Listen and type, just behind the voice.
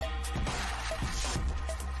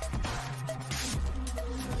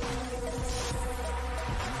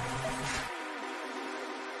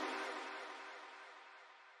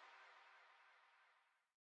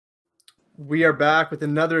We are back with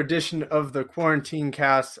another edition of the Quarantine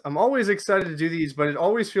Cast. I'm always excited to do these, but it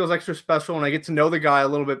always feels extra special when I get to know the guy a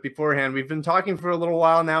little bit beforehand. We've been talking for a little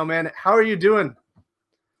while now, man. How are you doing?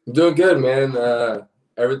 I'm doing good, man.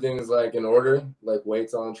 Everything's like in order, like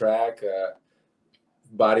weight's on track.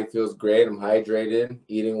 Body feels great. I'm hydrated,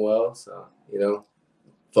 eating well. So,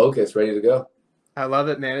 focused, ready to go. I love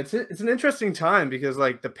it, man. It's an interesting time because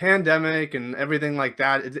like the pandemic and everything like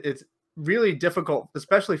that, it's really difficult,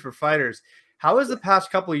 especially for fighters. How has the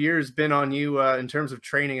past couple of years been on you in terms of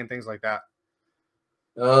training and things like that?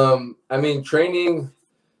 Training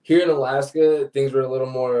here in Alaska, things were a little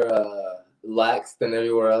more lax than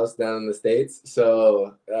everywhere else down in the States.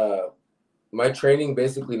 So my training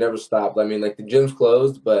basically never stopped. I mean, like the gym's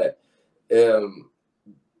closed, but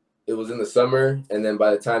it was in the summer, and then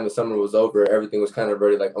by the time the summer was over, everything was kind of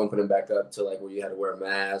already like opening back up to like where you had to wear a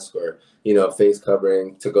mask or face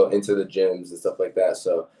covering to go into the gyms and stuff like that.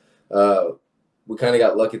 So we kind of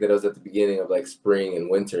got lucky that it was at the beginning of like spring and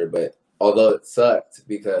winter, but although it sucked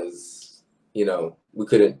because we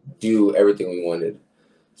couldn't do everything we wanted.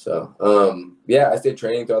 So I stayed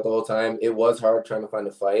training throughout the whole time. It was hard trying to find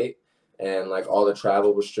a fight, and like all the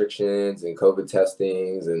travel restrictions and COVID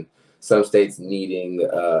testings, and some states needing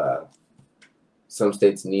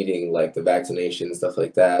like the vaccination and stuff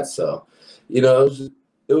like that. So, it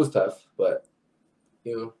was tough, but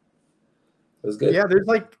it was good. Yeah,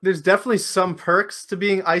 there's definitely some perks to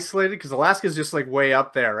being isolated because Alaska is just like way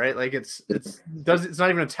up there, right? Like it's not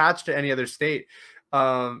even attached to any other state.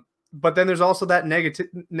 But then there's also that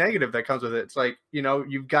negative that comes with it. It's like,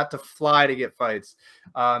 you've got to fly to get fights.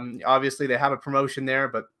 Obviously they have a promotion there,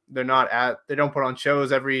 but they don't put on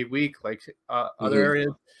shows every week like other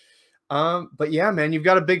areas. But yeah, man, you've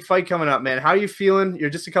got a big fight coming up, man. How are you feeling? You're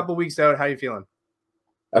just a couple weeks out. How are you feeling?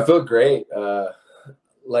 I feel great.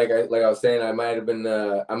 Like I was saying, I might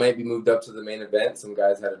be moved up to the main event. Some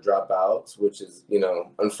guys had to drop out, which is,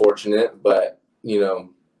 unfortunate, but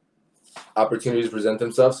opportunities present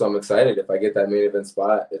themselves. So I'm excited if I get that main event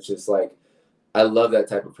spot. It's just like, I love that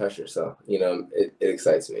type of pressure. So, it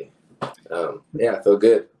excites me. I feel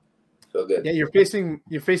good. Yeah, you're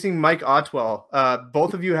facing Mike Otwell.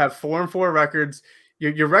 Both of you have 4-4 records.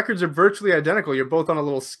 Your records are virtually identical. You're both on a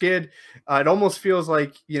little skid. It almost feels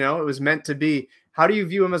like, it was meant to be. How do you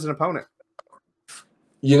view him as an opponent?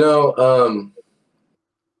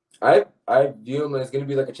 I view him as going to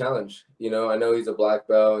be like a challenge. I know he's a black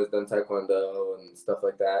belt, he's done taekwondo and stuff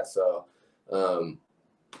like that. So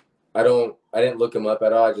I didn't look him up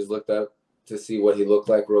at all. I just looked up to see what he looked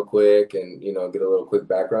like real quick and, get a little quick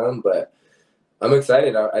background. But I'm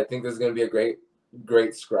excited. I think this is going to be a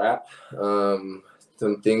great scrap.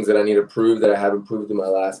 Some things that I need to prove that I haven't proved in my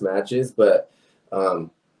last matches. But,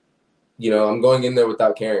 I'm going in there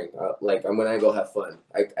without caring. I'm going to go have fun.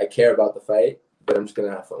 I care about the fight, but I'm just going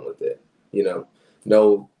to have fun with it.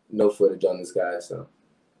 No footage on this guy. So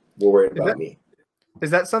we're worried about me. Is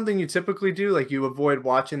that something you typically do? Like you avoid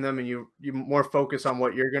watching them and you more focus on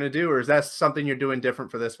what you're going to do? Or is that something you're doing different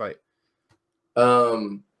for this fight?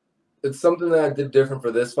 It's something that I did different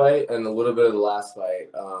for this fight and a little bit of the last fight.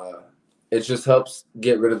 It just helps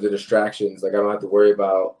get rid of the distractions. Like I don't have to worry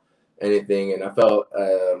about anything. And I felt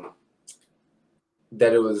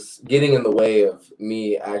that it was getting in the way of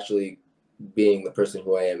me actually being the person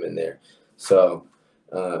who I am in there. So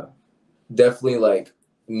definitely like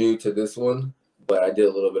new to this one, but I did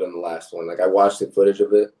a little bit on the last one. Like I watched the footage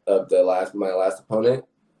of my last opponent,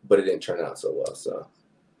 but it didn't turn out so well. So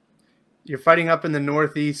you're fighting up in the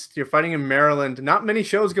Northeast. You're fighting in Maryland. Not many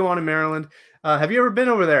shows go on in Maryland. Have you ever been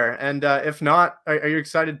over there? And if not, are you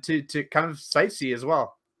excited to kind of sightsee as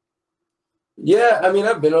well? Yeah, I mean,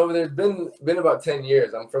 I've been over there. It's been about 10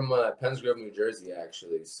 years. I'm from Penns Grove, New Jersey,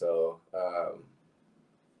 actually. So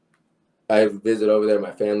I visit over there.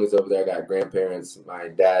 My family's over there. I got grandparents. My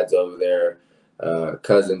dad's over there.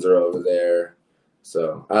 Cousins are over there.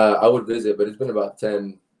 So I would visit, but it's been about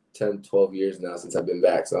 10, 12 years now since I've been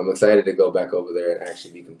back. So I'm excited to go back over there and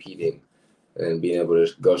actually be competing and being able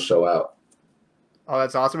to go show out. Oh,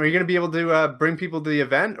 that's awesome. Are you going to be able to bring people to the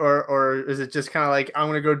event or is it just kind of like, I'm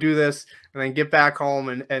going to go do this and then get back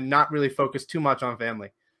home and not really focus too much on family?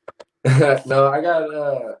 No, I got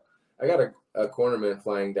a cornerman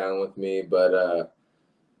flying down with me, but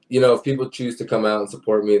if people choose to come out and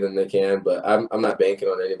support me, then they can, but I'm not banking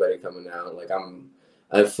on anybody coming out. Like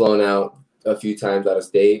I've flown out a few times out of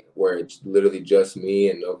state where it's literally just me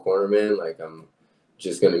and no cornerman. Like I'm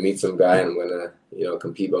just going to meet some guy and I'm going to,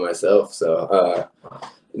 compete by myself. So,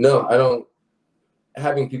 no, I don't,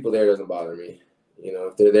 having people there doesn't bother me.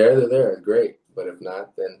 If they're there, great. But if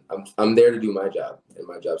not, then I'm there to do my job, and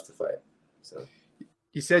my job's to fight. So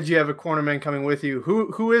You said you have a cornerman coming with you.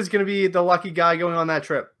 Who is going to be the lucky guy going on that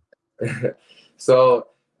trip? So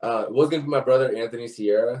it was gonna be my brother Anthony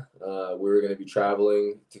Sierra. We were gonna be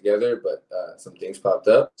traveling together, but some things popped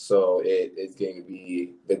up. So it's going to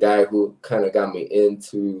be the guy who kind of got me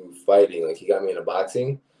into fighting. Like he got me into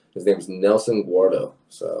boxing. His name is Nelson Guardo.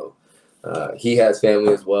 So he has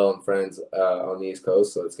family as well and friends on the East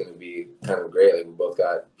Coast. So it's gonna be kind of great. Like we both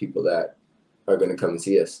got people that are gonna come and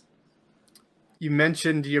see us. You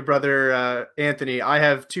mentioned your brother Anthony. I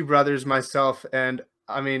have two brothers myself, and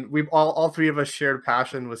I mean, we've all three of us shared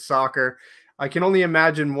passion with soccer. I can only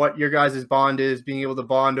imagine what your guys' bond is, being able to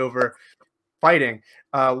bond over fighting.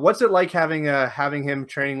 What's it like having him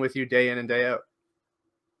training with you day in and day out?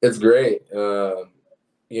 It's great.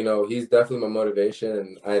 You know, he's definitely my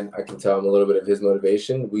motivation, and I can tell him a little bit of his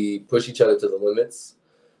motivation. We push each other to the limits.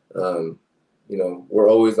 Um, you know, we're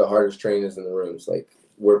always the hardest trainers in the rooms. Like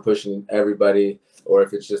we're pushing everybody, or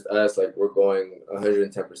if it's just us, like we're going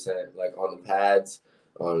 110%, like on the pads,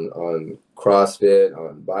 on CrossFit,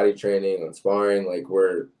 on body training, on sparring. Like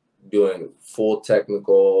we're doing full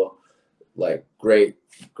technical, like great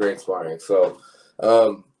sparring. So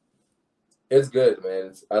it's good,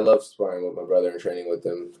 man. I love sparring with my brother and training with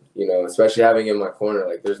him. You know, especially having him in my corner.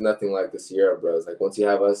 Like there's nothing like the Sierra Bros. Like once you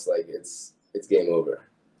have us, like it's game over.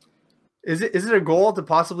 Is it a goal to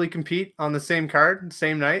possibly compete on the same card,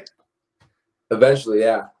 same night? Eventually,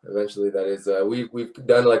 yeah. Eventually, that is. We've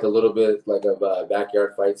done like a little bit like of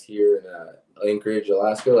backyard fights here in Anchorage,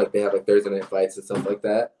 Alaska. Like they have like Thursday night fights and stuff like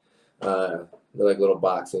that. They're like little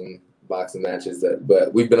boxing matches.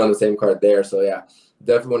 But we've been on the same card there. So yeah,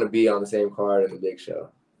 definitely want to be on the same card in the big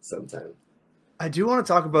show sometime. I do want to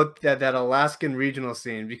talk about that Alaskan regional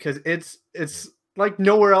scene because it's like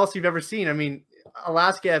nowhere else you've ever seen. I mean,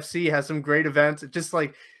 Alaska FC has some great events. It's just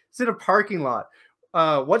like it's in a parking lot.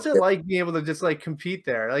 What's it like being able to just like compete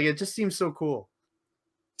there? Like it just seems so cool.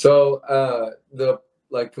 So the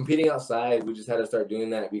like competing outside, we just had to start doing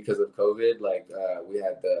that because of COVID. Like we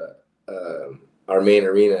had our main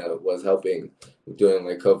arena was helping doing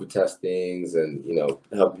like COVID testings and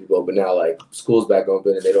helping people. But now like school's back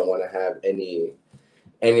open and they don't want to have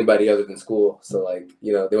anybody other than school. So like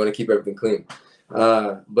they want to keep everything clean.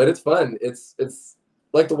 But it's fun. It's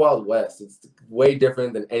like the Wild West. It's way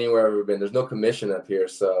different than anywhere I've ever been. There's no commission up here,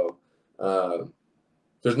 so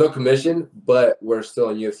there's no commission, but we're still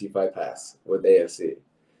on UFC Fight Pass with AFC.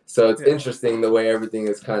 So it's interesting the way everything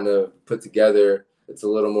is kind of put together. It's a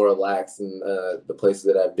little more relaxed than the places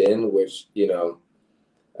that I've been, which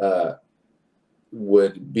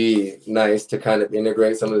would be nice to kind of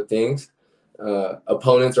integrate some of the things.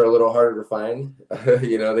 Opponents are a little harder to find.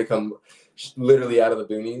 They come literally out of the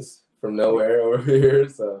boonies from nowhere over here.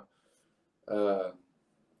 So,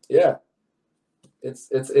 yeah, it's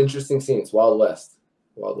interesting scenes. Wild West.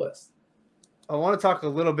 I want to talk a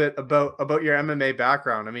little bit about your MMA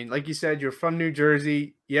background. I mean, like you said, you're from New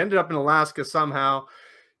Jersey. You ended up in Alaska somehow.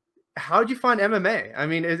 How did you find MMA? I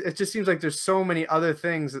mean, it just seems like there's so many other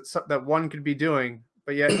things that one could be doing,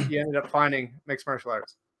 but yet you ended up finding mixed martial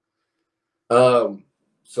arts.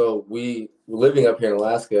 So we were living up here in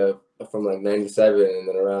Alaska from like 97, and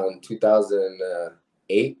then around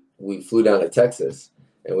 2008, we flew down to Texas,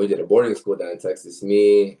 and we did a boarding school down in Texas.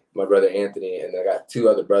 Me, my brother Anthony, and I got two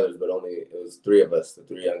other brothers, but only it was three of us, the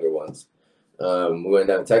three younger ones. We went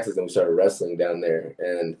down to Texas and we started wrestling down there.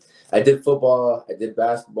 And I did football, I did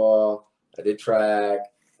basketball, I did track,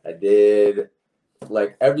 I did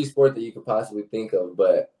like every sport that you could possibly think of.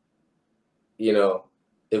 But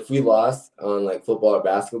if we lost on like football or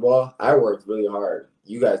basketball, I worked really hard.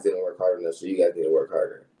 You guys didn't work hard enough, so you guys need to work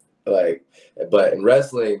harder. But in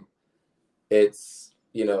wrestling, it's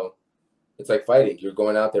like fighting. You're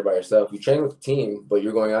going out there by yourself. You train with the team, but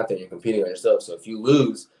you're going out there and you're competing on yourself. So if you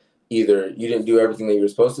lose, either you didn't do everything that you were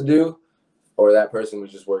supposed to do, or that person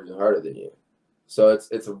was just working harder than you. So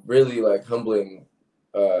it's a really like humbling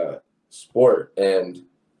sport. And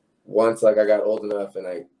once like I got old enough and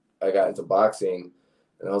I got into boxing,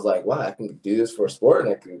 and I was like, wow, I can do this for a sport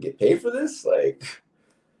and I can get paid for this. Like,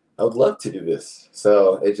 I would love to do this.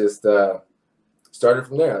 So it just started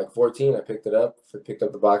from there. Like 14, I picked up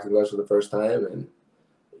the boxing gloves for the first time, and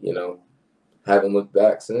haven't looked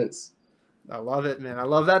back since. I love it, man. I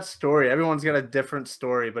love that story. Everyone's got a different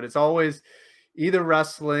story, but it's always either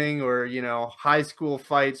wrestling or high school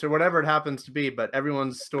fights or whatever it happens to be. But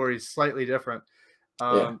everyone's story is slightly different.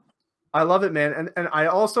 I love it, man. And I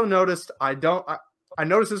also noticed I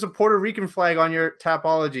noticed there's a Puerto Rican flag on your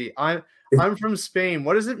Tapology. I'm from Spain.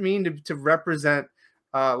 What does it mean to represent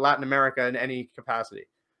Latin America in any capacity?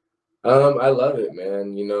 I love it,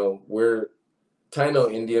 man.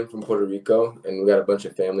 Taino Indian from Puerto Rico, and we got a bunch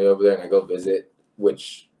of family over there, and I go visit,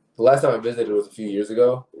 which the last time I visited was a few years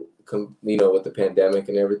ago, you know, with the pandemic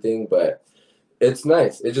and everything, but it's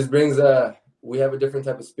nice. It just brings we have a different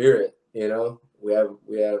type of spirit, you know.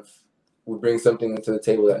 We bring something to the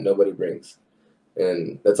table that nobody brings,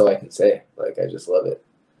 and that's all I can say. Like, I just love it.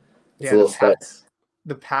 It's a little spice.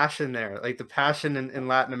 The passion there, like the passion in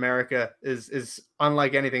Latin America is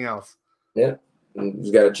unlike anything else. Yeah, and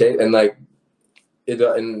you got to chase, and like it,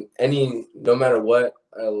 and no matter what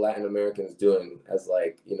a Latin American is doing, as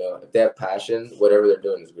like, you know, if they have passion, whatever they're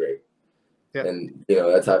doing is great. Yeah. And you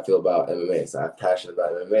know, that's how I feel about MMA. So I'm passionate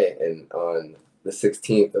about MMA, and on the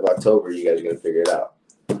 16th of October, you guys are gonna figure it out.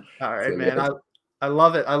 All right, man. I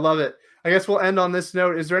love it. I love it. I guess we'll end on this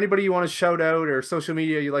note. Is there anybody you want to shout out or social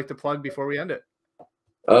media you like to plug before we end it?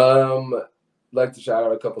 Like to shout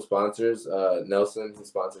out a couple sponsors. Nelson, who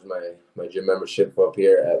sponsors my gym membership up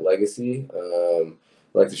here at Legacy. I'd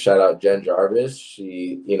like to shout out Jen Jarvis.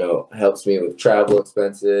 She, you know, helps me with travel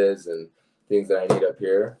expenses and things that I need up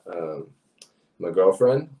here. My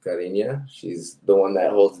girlfriend, Cariña, she's the one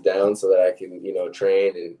that holds it down so that I can, you know,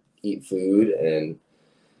 train and eat food and,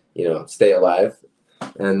 you know, stay alive.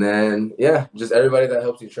 And then, yeah, just everybody that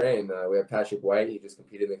helps you train. We have Patrick White. He just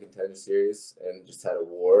competed in the Contender Series and just had a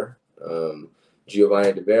war.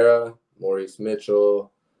 Giovanni De Vera, Maurice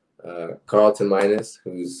Mitchell, Carlton Minus,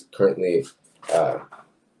 who's currently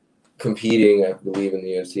competing, I believe, in the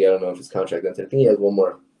UFC. I don't know if his contract ends. I think he has one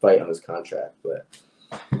more fight on his contract.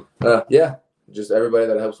 But, yeah, just everybody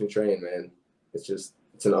that helps me train, man. It's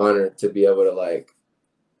an honor to be able to, like,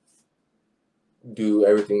 do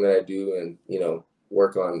everything that I do and, you know,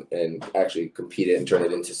 work on and actually compete it and turn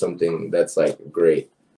it into something that's, like, great.